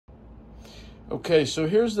Okay, so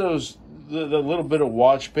here's the little bit of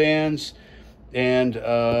watch bands and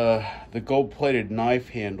the gold-plated knife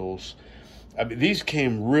handles. I mean, these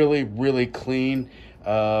came really clean.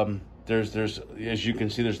 There's as you can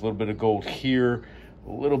see, there's a little bit of gold here, a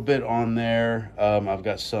little bit on there. I've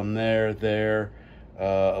got some there,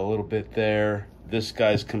 a little bit there. This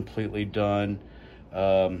guy's completely done.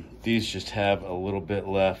 These just have a little bit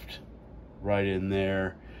left right in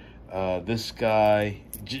there. This guy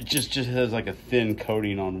just has like a thin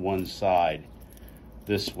coating on one side.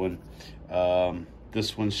 This one's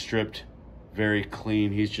stripped very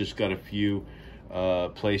clean. He's just got a few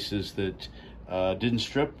places that didn't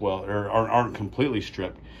strip well, or aren't completely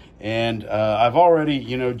stripped. And I've already,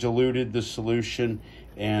 diluted the solution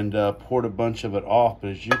and poured a bunch of it off.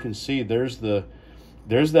 But as you can see, there's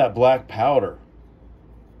that black powder.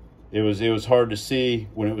 It was hard to see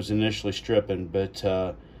when it was initially stripping, but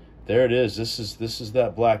there it is. This is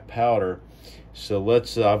that black powder. So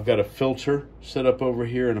let's. I've got a filter set up over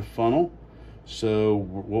here in a funnel. So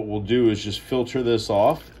what we'll do is just filter this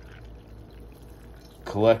off.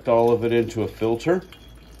 Collect all of it into a filter.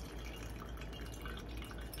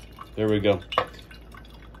 There we go.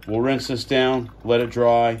 We'll rinse this down, let it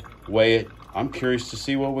dry, weigh it. I'm curious to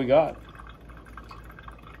see what we got.